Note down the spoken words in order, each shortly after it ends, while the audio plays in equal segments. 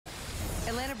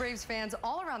Atlanta Braves fans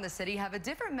all around the city have a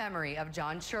different memory of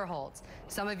John Schuerholz.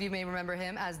 Some of you may remember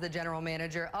him as the general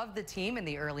manager of the team in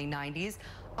the early 90s,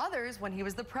 others when he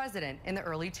was the president in the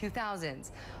early 2000s.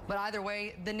 But either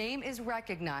way, the name is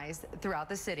recognized throughout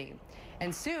the city.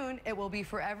 And soon it will be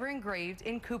forever engraved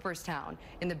in Cooperstown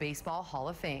in the Baseball Hall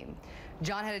of Fame.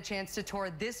 John had a chance to tour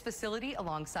this facility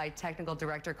alongside technical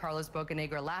director Carlos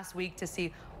Bocanegra last week to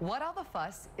see what all the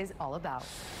fuss is all about.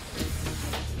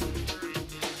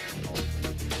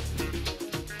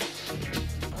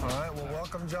 All right, well,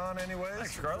 welcome, John, anyways.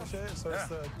 Thanks, Carlos. Appreciate it. So it's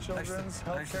the Children's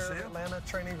Healthcare Atlanta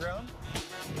Training Ground.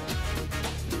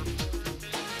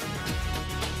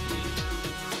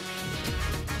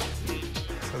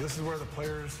 So this is where the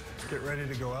players get ready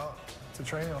to go out to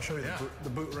training. I'll show you the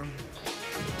boot room.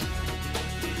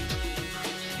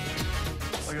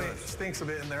 Stinks a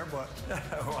bit in there, but...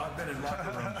 Well, I've been in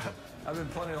locker rooms. I've been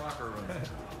plenty of locker rooms.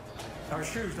 Our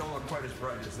shoes don't look quite as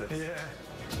bright as this. Yeah.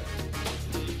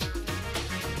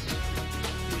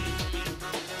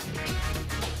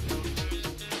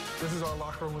 This is our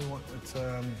locker room.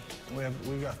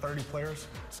 We've got 30 players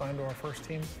signed to our first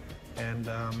team, and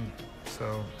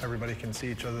so everybody can see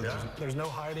each other. Yeah. There's no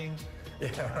hiding.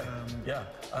 Yeah, yeah,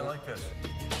 I like this.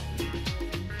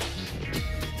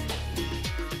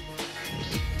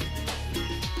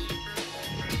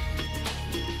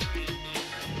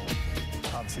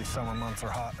 Obviously, summer months are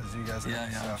hot, as you guys know.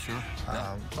 Yeah, so, sure.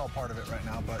 It's all part of it right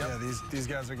now. But yeah, these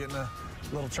guys are getting a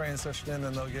little training session in,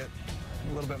 and they'll get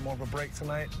a little bit more of a break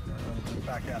tonight.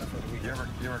 Back at it for the weekend.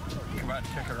 You ever come out and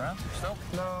kick it around still?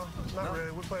 No, not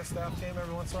really. We play a staff game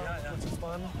every once in a while, which is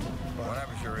fun. But when I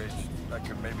was your age, I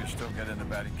could maybe still get in the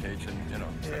batting cage and, you know,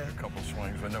 take a couple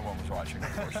swings when no one was watching,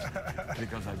 of course,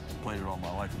 because I played it all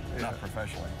my life, not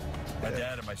professionally. My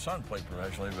dad and my son played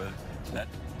professionally, but that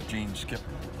gene skipped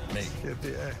me.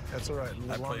 Yeah, that's all right.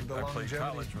 I played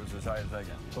college, was as high as I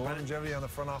got. The longevity on the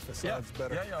front office side's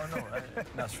better. Yeah, I know.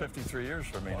 That's 53 years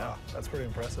for me now. That's pretty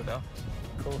impressive. Yeah.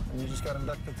 Cool. And you just got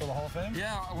inducted to the Hall of Fame?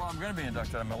 Yeah, well, I'm going to be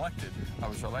inducted. I'm elected. I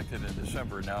was elected in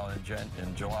December. Now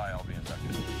in July, I'll be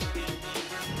inducted.